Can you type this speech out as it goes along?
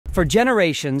For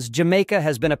generations, Jamaica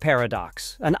has been a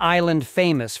paradox, an island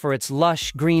famous for its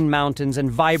lush green mountains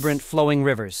and vibrant flowing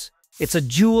rivers. It's a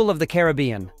jewel of the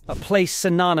Caribbean, a place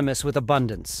synonymous with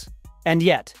abundance. And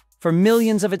yet, for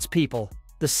millions of its people,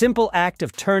 the simple act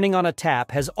of turning on a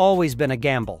tap has always been a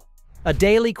gamble. A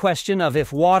daily question of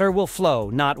if water will flow,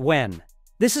 not when.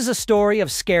 This is a story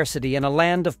of scarcity in a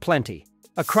land of plenty,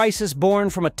 a crisis born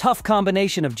from a tough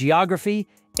combination of geography,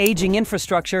 aging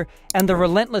infrastructure, and the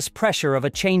relentless pressure of a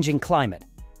changing climate.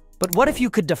 But what if you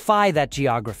could defy that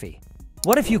geography?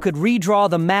 What if you could redraw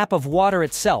the map of water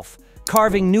itself,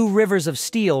 carving new rivers of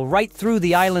steel right through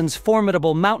the island's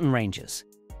formidable mountain ranges?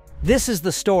 This is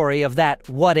the story of that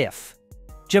what if.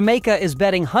 Jamaica is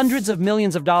betting hundreds of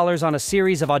millions of dollars on a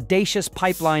series of audacious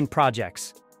pipeline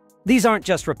projects. These aren't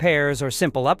just repairs or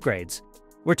simple upgrades.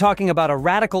 We're talking about a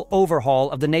radical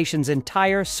overhaul of the nation's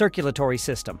entire circulatory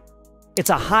system. It's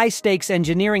a high-stakes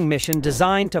engineering mission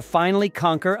designed to finally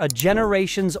conquer a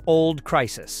generations-old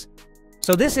crisis.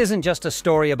 So this isn't just a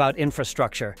story about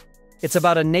infrastructure. It's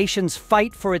about a nation's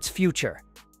fight for its future,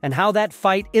 and how that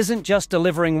fight isn't just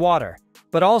delivering water,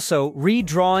 but also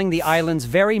redrawing the island's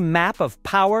very map of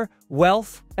power,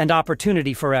 wealth, and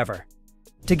opportunity forever.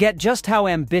 To get just how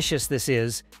ambitious this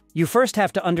is, you first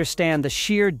have to understand the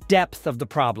sheer depth of the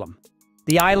problem.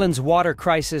 The island's water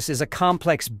crisis is a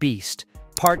complex beast,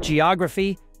 part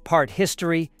geography, part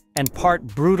history, and part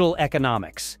brutal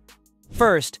economics.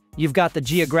 First, you've got the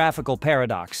geographical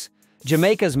paradox.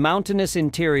 Jamaica's mountainous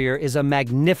interior is a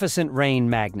magnificent rain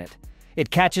magnet.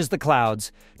 It catches the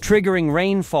clouds, triggering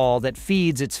rainfall that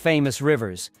feeds its famous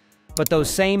rivers. But those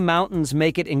same mountains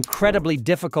make it incredibly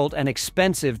difficult and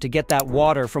expensive to get that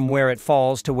water from where it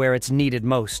falls to where it's needed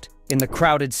most, in the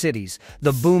crowded cities,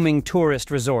 the booming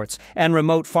tourist resorts, and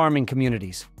remote farming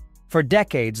communities. For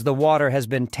decades, the water has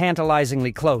been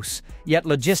tantalizingly close, yet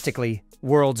logistically,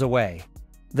 worlds away.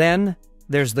 Then,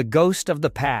 there's the ghost of the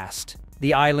past,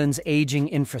 the island's aging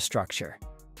infrastructure.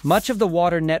 Much of the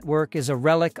water network is a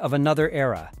relic of another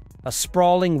era, a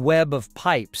sprawling web of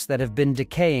pipes that have been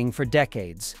decaying for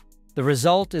decades. The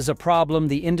result is a problem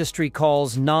the industry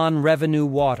calls non-revenue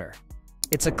water.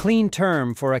 It's a clean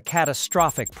term for a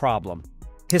catastrophic problem.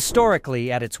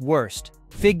 Historically, at its worst,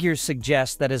 figures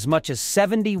suggest that as much as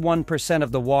 71%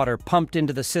 of the water pumped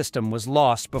into the system was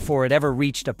lost before it ever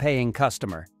reached a paying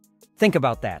customer. Think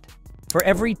about that. For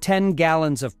every 10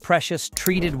 gallons of precious,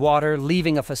 treated water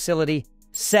leaving a facility,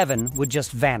 7 would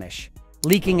just vanish,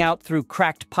 leaking out through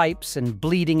cracked pipes and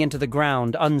bleeding into the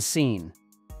ground unseen.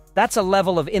 That's a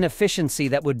level of inefficiency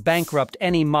that would bankrupt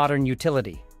any modern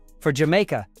utility. For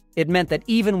Jamaica, it meant that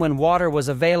even when water was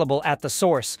available at the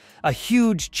source, a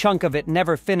huge chunk of it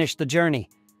never finished the journey.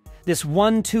 This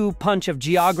 1-2 punch of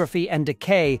geography and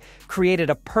decay created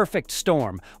a perfect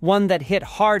storm, one that hit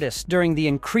hardest during the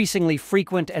increasingly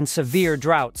frequent and severe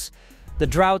droughts. The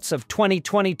droughts of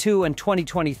 2022 and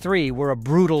 2023 were a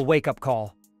brutal wake-up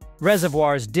call.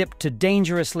 Reservoirs dipped to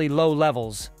dangerously low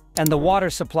levels, and the water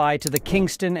supply to the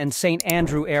Kingston and St.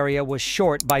 Andrew area was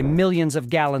short by millions of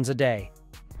gallons a day.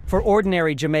 For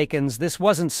ordinary Jamaicans, this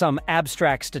wasn't some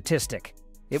abstract statistic.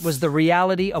 It was the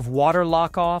reality of water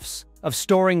lock-offs, of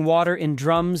storing water in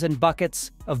drums and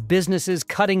buckets, of businesses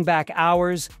cutting back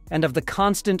hours, and of the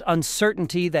constant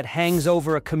uncertainty that hangs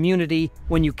over a community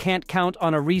when you can't count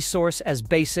on a resource as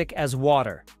basic as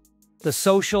water. The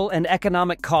social and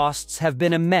economic costs have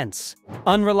been immense.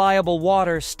 Unreliable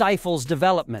water stifles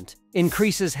development,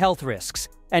 increases health risks,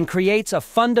 and creates a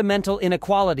fundamental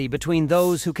inequality between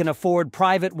those who can afford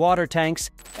private water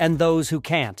tanks and those who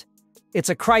can't. It's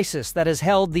a crisis that has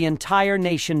held the entire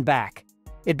nation back.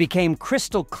 It became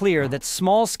crystal clear that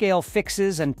small-scale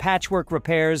fixes and patchwork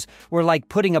repairs were like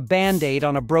putting a Band-Aid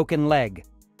on a broken leg.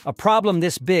 A problem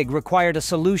this big required a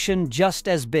solution just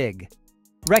as big.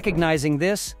 Recognizing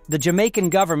this, the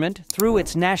Jamaican government, through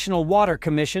its National Water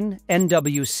Commission,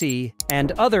 NWC,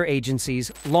 and other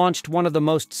agencies, launched one of the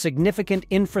most significant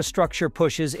infrastructure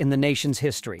pushes in the nation's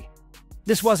history.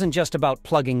 This wasn't just about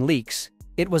plugging leaks.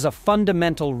 It was a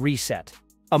fundamental reset,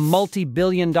 a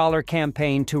multi-billion-dollar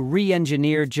campaign to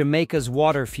re-engineer Jamaica's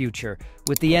water future,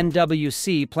 with the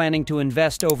NWC planning to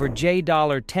invest over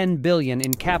 $10 billion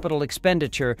in capital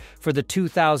expenditure for the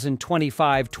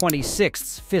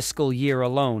 2025-26 fiscal year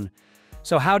alone.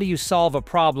 So how do you solve a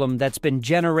problem that's been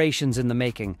generations in the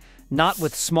making? Not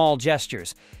with small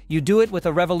gestures. You do it with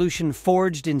a revolution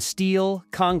forged in steel,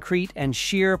 concrete, and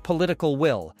sheer political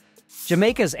will.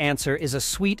 Jamaica's answer is a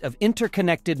suite of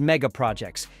interconnected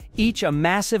mega-projects, each a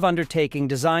massive undertaking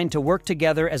designed to work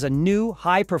together as a new,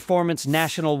 high-performance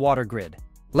national water grid.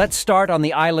 Let's start on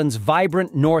the island's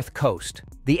vibrant north coast,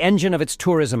 the engine of its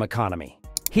tourism economy.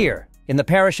 Here, In the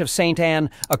parish of St. Anne,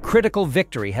 a critical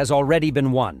victory has already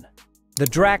been won. The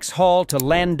Drax Hall to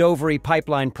Landovery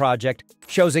pipeline project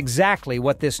shows exactly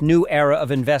what this new era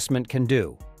of investment can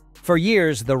do. For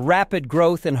years, the rapid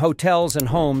growth in hotels and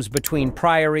homes between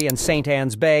Priory and St.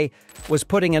 Anne's Bay was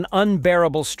putting an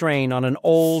unbearable strain on an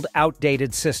old,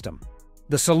 outdated system.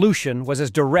 The solution was as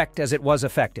direct as it was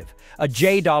effective, a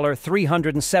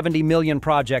 $370 million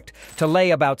project to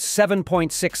lay about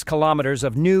 7.6 kilometers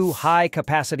of new,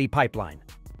 high-capacity pipeline.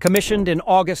 Commissioned in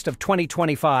August of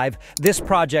 2025, this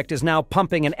project is now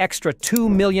pumping an extra 2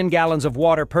 million gallons of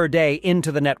water per day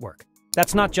into the network.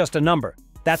 That's not just a number.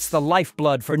 That's the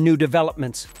lifeblood for new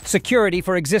developments, security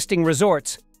for existing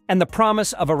resorts, and the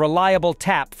promise of a reliable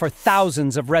tap for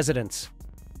thousands of residents.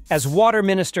 As Water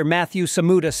Minister Matthew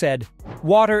Samuda said,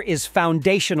 water is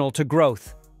foundational to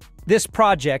growth. This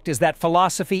project is that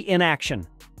philosophy in action,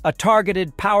 a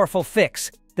targeted, powerful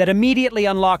fix that immediately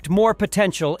unlocked more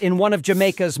potential in one of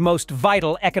Jamaica's most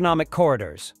vital economic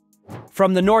corridors.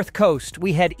 From the north coast,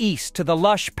 we head east to the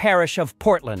lush parish of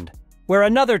Portland, where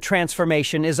another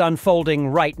transformation is unfolding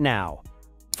right now.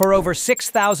 For over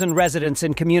 6,000 residents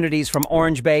in communities from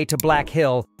Orange Bay to Black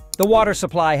Hill, the water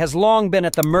supply has long been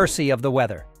at the mercy of the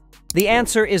weather. The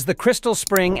answer is the Crystal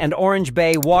Spring and Orange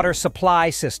Bay Water Supply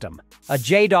System, a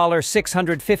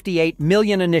 $658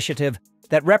 million initiative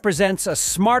that represents a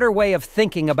smarter way of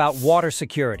thinking about water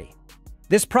security.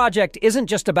 This project isn't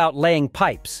just about laying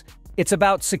pipes. It's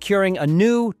about securing a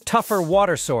new, tougher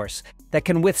water source that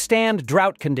can withstand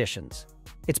drought conditions.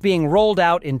 It's being rolled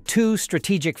out in two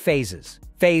strategic phases.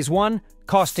 Phase 1,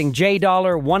 costing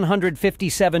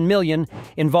 $157 million,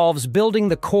 involves building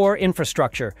the core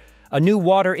infrastructure, a new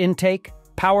water intake,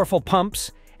 powerful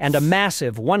pumps, and a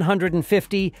massive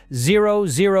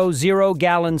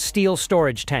 150,000-gallon steel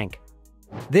storage tank.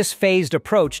 This phased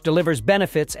approach delivers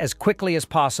benefits as quickly as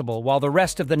possible while the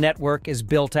rest of the network is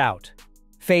built out.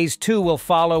 Phase 2 will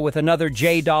follow with another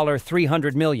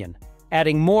 $300 million,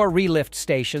 adding more relift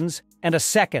stations and a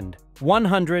second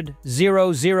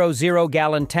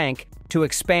 100,000-gallon tank to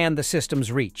expand the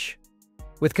system's reach.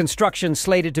 With construction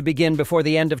slated to begin before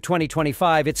the end of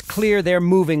 2025, it's clear they're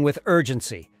moving with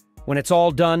urgency. When it's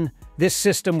all done, this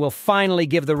system will finally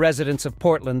give the residents of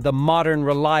Portland the modern,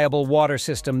 reliable water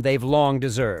system they've long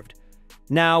deserved.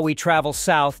 Now we travel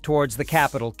south towards the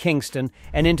capital, Kingston,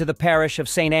 and into the parish of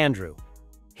St. Andrew.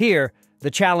 Here, the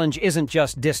challenge isn't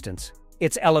just distance,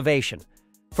 it's elevation.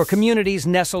 For communities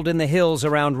nestled in the hills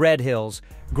around Red Hills,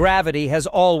 gravity has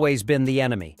always been the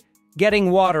enemy.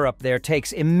 Getting water up there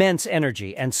takes immense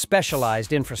energy and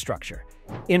specialized infrastructure.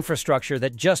 Infrastructure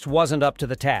that just wasn't up to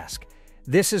the task.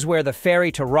 This is where the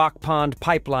Ferry to Rock Pond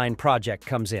pipeline project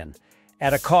comes in.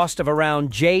 At a cost of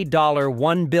around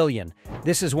 $1 billion,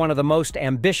 this is one of the most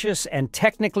ambitious and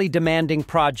technically demanding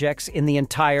projects in the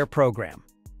entire program.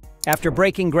 After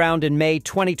breaking ground in May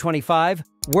 2025,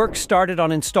 work started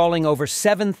on installing over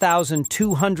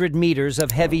 7,200 meters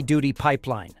of heavy-duty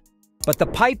pipeline. But the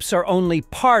pipes are only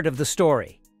part of the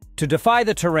story. To defy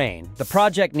the terrain, the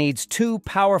project needs two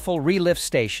powerful relift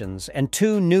stations and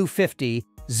two new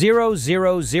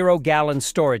 50,000-gallon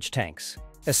storage tanks,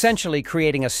 essentially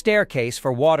creating a staircase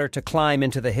for water to climb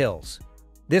into the hills.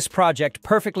 This project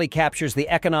perfectly captures the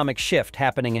economic shift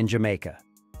happening in Jamaica.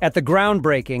 At the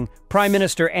groundbreaking, Prime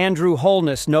Minister Andrew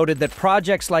Holness noted that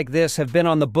projects like this have been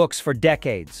on the books for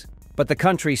decades, but the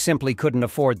country simply couldn't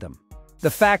afford them. The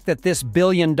fact that this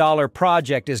billion-dollar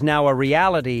project is now a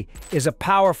reality is a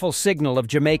powerful signal of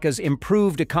Jamaica's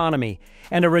improved economy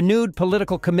and a renewed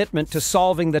political commitment to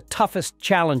solving the toughest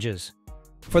challenges.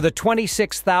 For the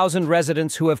 26,000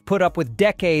 residents who have put up with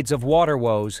decades of water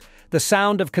woes, the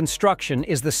sound of construction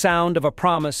is the sound of a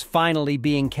promise finally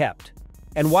being kept.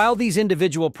 And while these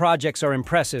individual projects are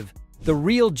impressive, the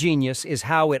real genius is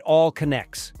how it all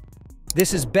connects.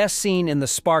 This is best seen in the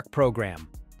SPARK program.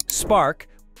 SPARK,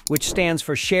 which stands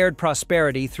for Shared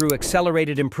Prosperity Through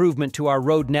Accelerated Improvement to Our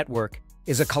Road Network,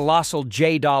 is a colossal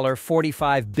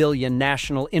 $45 billion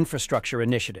national infrastructure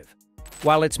initiative.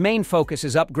 While its main focus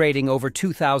is upgrading over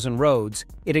 2,000 roads,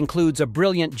 it includes a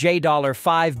brilliant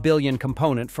 $5 billion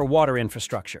component for water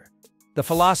infrastructure. The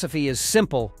philosophy is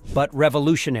simple but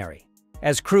revolutionary.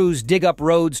 As crews dig up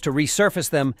roads to resurface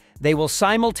them, they will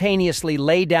simultaneously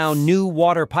lay down new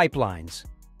water pipelines.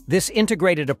 This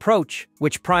integrated approach,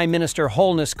 which Prime Minister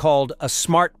Holness called a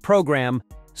smart program,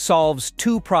 solves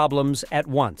two problems at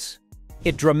once.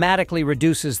 It dramatically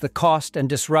reduces the cost and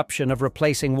disruption of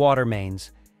replacing water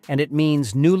mains, and it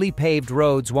means newly paved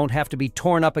roads won't have to be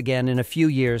torn up again in a few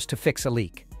years to fix a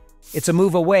leak. It's a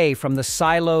move away from the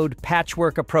siloed,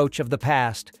 patchwork approach of the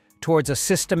past towards a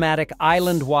systematic,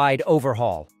 island-wide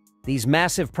overhaul. These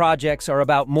massive projects are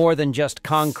about more than just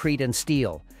concrete and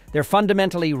steel. They're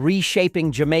fundamentally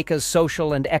reshaping Jamaica's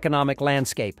social and economic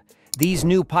landscape. These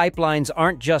new pipelines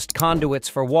aren't just conduits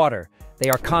for water, they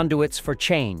are conduits for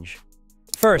change.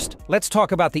 First, let's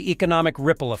talk about the economic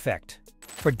ripple effect.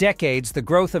 For decades, the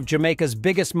growth of Jamaica's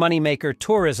biggest moneymaker,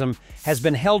 tourism, has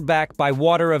been held back by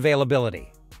water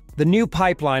availability. The new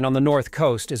pipeline on the north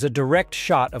coast is a direct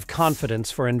shot of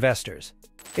confidence for investors.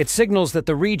 It signals that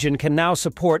the region can now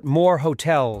support more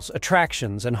hotels,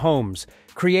 attractions, and homes,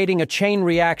 creating a chain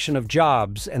reaction of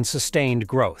jobs and sustained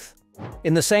growth.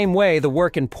 In the same way, the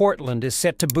work in Portland is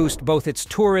set to boost both its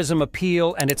tourism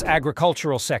appeal and its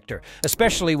agricultural sector,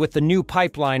 especially with the new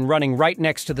pipeline running right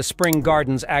next to the Spring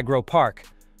Gardens Agro Park.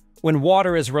 When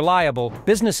water is reliable,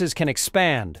 businesses can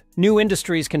expand, new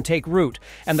industries can take root,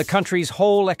 and the country's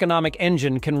whole economic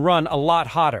engine can run a lot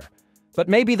hotter. But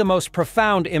maybe the most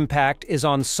profound impact is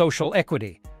on social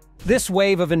equity. This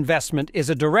wave of investment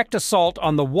is a direct assault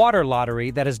on the water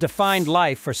lottery that has defined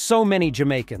life for so many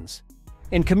Jamaicans.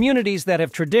 In communities that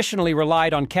have traditionally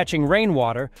relied on catching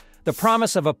rainwater, the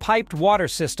promise of a piped water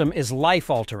system is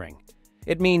life-altering.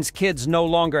 It means kids no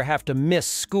longer have to miss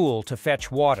school to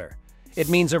fetch water. It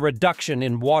means a reduction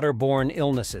in waterborne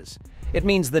illnesses. It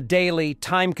means the daily,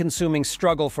 time-consuming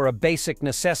struggle for a basic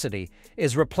necessity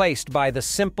is replaced by the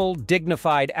simple,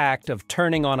 dignified act of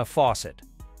turning on a faucet.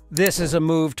 This is a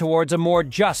move towards a more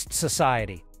just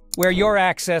society, where your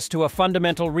access to a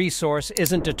fundamental resource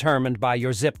isn't determined by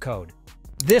your zip code.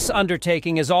 This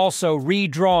undertaking is also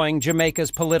redrawing Jamaica's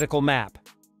political map.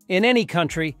 In any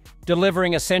country,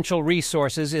 delivering essential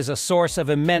resources is a source of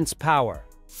immense power.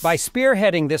 By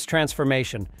spearheading this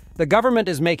transformation, the government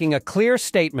is making a clear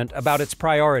statement about its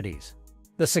priorities.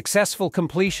 The successful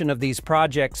completion of these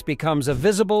projects becomes a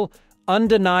visible,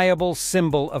 undeniable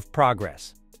symbol of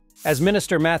progress. As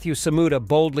Minister Matthew Samuda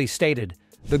boldly stated,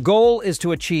 the goal is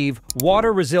to achieve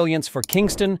water resilience for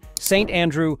Kingston, St.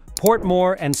 Andrew,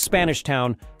 Portmore, and Spanish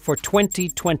Town for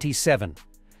 2027.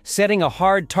 Setting a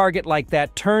hard target like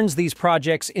that turns these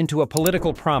projects into a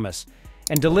political promise,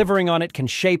 and delivering on it can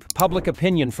shape public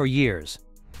opinion for years.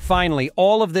 Finally,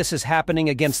 all of this is happening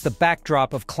against the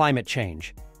backdrop of climate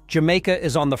change. Jamaica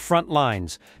is on the front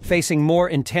lines, facing more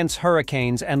intense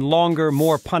hurricanes and longer,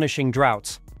 more punishing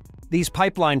droughts. These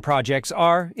pipeline projects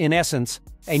are, in essence,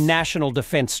 a national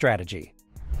defense strategy.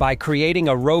 By creating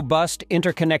a robust,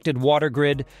 interconnected water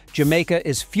grid, Jamaica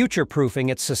is future-proofing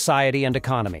its society and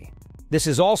economy. This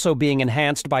is also being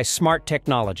enhanced by smart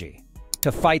technology.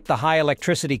 To fight the high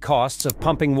electricity costs of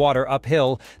pumping water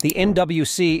uphill, the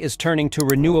NWC is turning to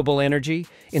renewable energy,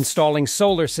 installing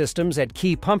solar systems at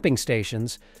key pumping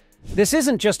stations. This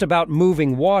isn't just about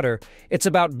moving water, it's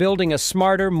about building a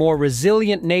smarter, more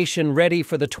resilient nation ready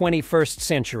for the 21st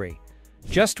century.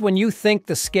 Just when you think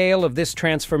the scale of this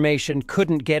transformation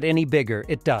couldn't get any bigger,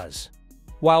 it does.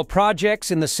 While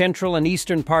projects in the central and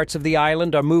eastern parts of the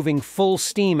island are moving full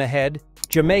steam ahead,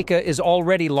 Jamaica is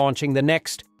already launching the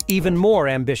next, even more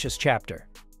ambitious chapter.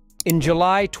 In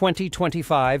July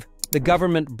 2025, the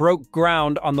government broke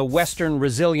ground on the Western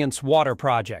Resilience Water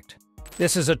Project.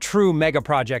 This is a true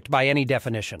mega-project by any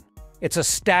definition. It's a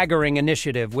staggering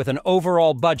initiative with an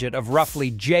overall budget of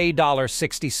roughly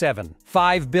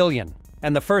 $67.5 billion,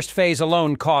 and the first phase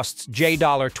alone costs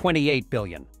 $28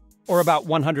 billion, or about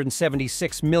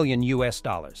 $176 million US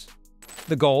dollars.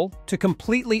 The goal? To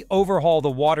completely overhaul the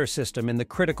water system in the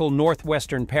critical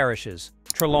northwestern parishes,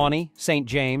 Trelawney, St.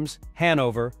 James,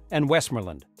 Hanover, and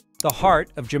Westmoreland, the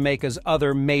heart of Jamaica's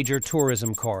other major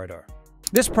tourism corridor.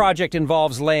 This project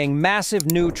involves laying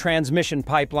massive new transmission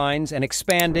pipelines and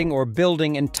expanding or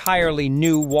building entirely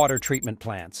new water treatment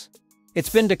plants. It's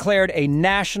been declared a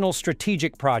national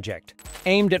strategic project,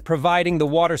 aimed at providing the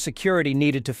water security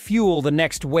needed to fuel the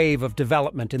next wave of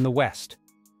development in the West.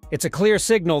 It's a clear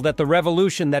signal that the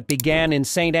revolution that began in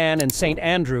St. Anne and St.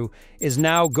 Andrew is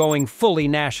now going fully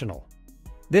national.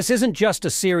 This isn't just a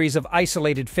series of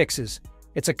isolated fixes.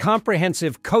 It's a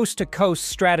comprehensive coast-to-coast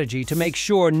strategy to make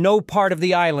sure no part of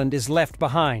the island is left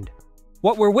behind.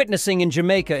 What we're witnessing in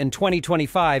Jamaica in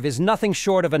 2025 is nothing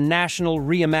short of a national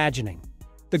reimagining.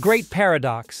 The great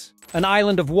paradox, an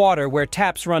island of water where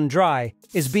taps run dry,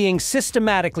 is being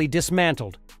systematically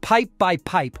dismantled, pipe by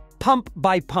pipe, pump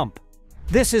by pump.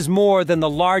 This is more than the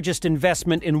largest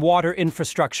investment in water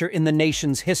infrastructure in the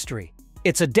nation's history.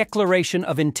 It's a declaration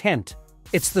of intent.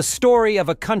 It's the story of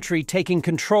a country taking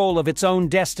control of its own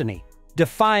destiny,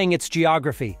 defying its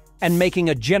geography, and making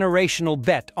a generational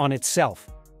bet on itself.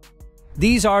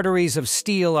 These arteries of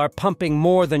steel are pumping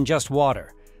more than just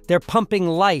water. They're pumping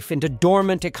life into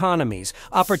dormant economies,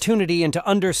 opportunity into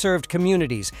underserved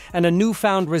communities, and a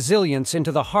newfound resilience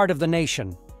into the heart of the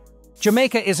nation.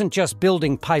 Jamaica isn't just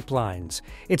building pipelines,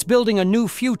 it's building a new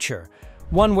future,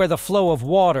 one where the flow of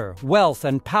water, wealth,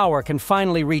 and power can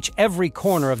finally reach every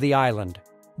corner of the island.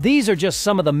 These are just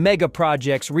some of the mega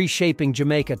projects reshaping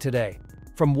Jamaica today.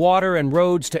 From water and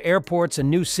roads to airports and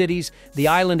new cities, the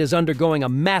island is undergoing a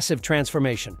massive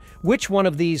transformation. Which one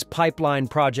of these pipeline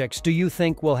projects do you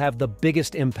think will have the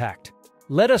biggest impact?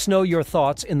 Let us know your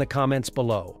thoughts in the comments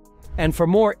below. And for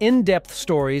more in-depth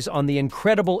stories on the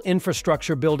incredible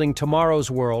infrastructure building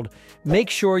tomorrow's world, make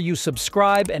sure you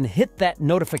subscribe and hit that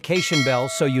notification bell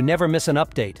so you never miss an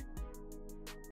update.